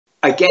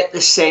I get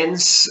the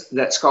sense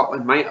that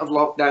Scotland might have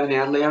locked down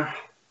earlier,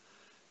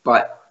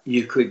 but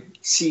you could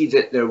see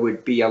that there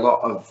would be a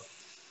lot of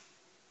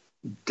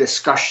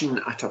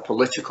discussion at a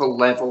political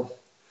level,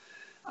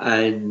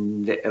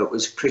 and it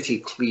was pretty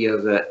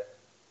clear that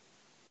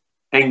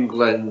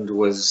England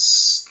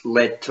was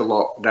led to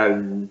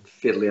lockdown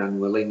fairly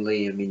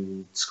unwillingly. I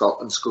mean,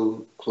 Scotland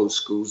closed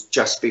schools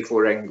just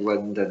before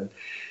England, and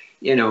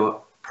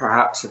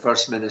perhaps the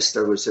First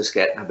Minister was just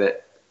getting a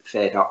bit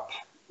fed up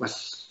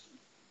with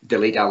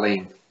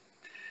dilly-dallying.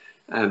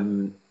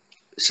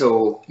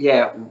 So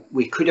yeah,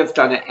 we could have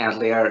done it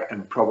earlier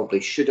and probably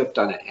should have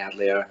done it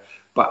earlier.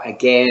 But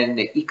again,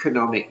 the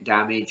economic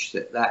damage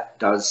that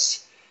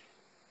does,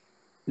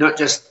 not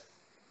just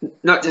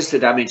the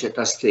damage it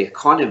does to the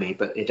economy,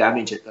 but the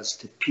damage it does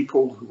to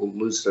people who will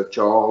lose their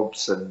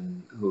jobs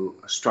and who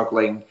are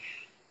struggling,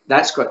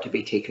 that's got to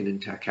be taken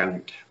into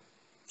account.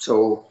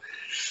 So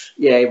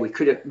yeah, we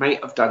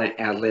might have done it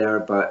earlier,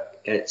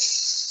 but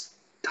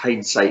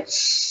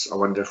hindsight's a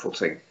wonderful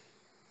thing.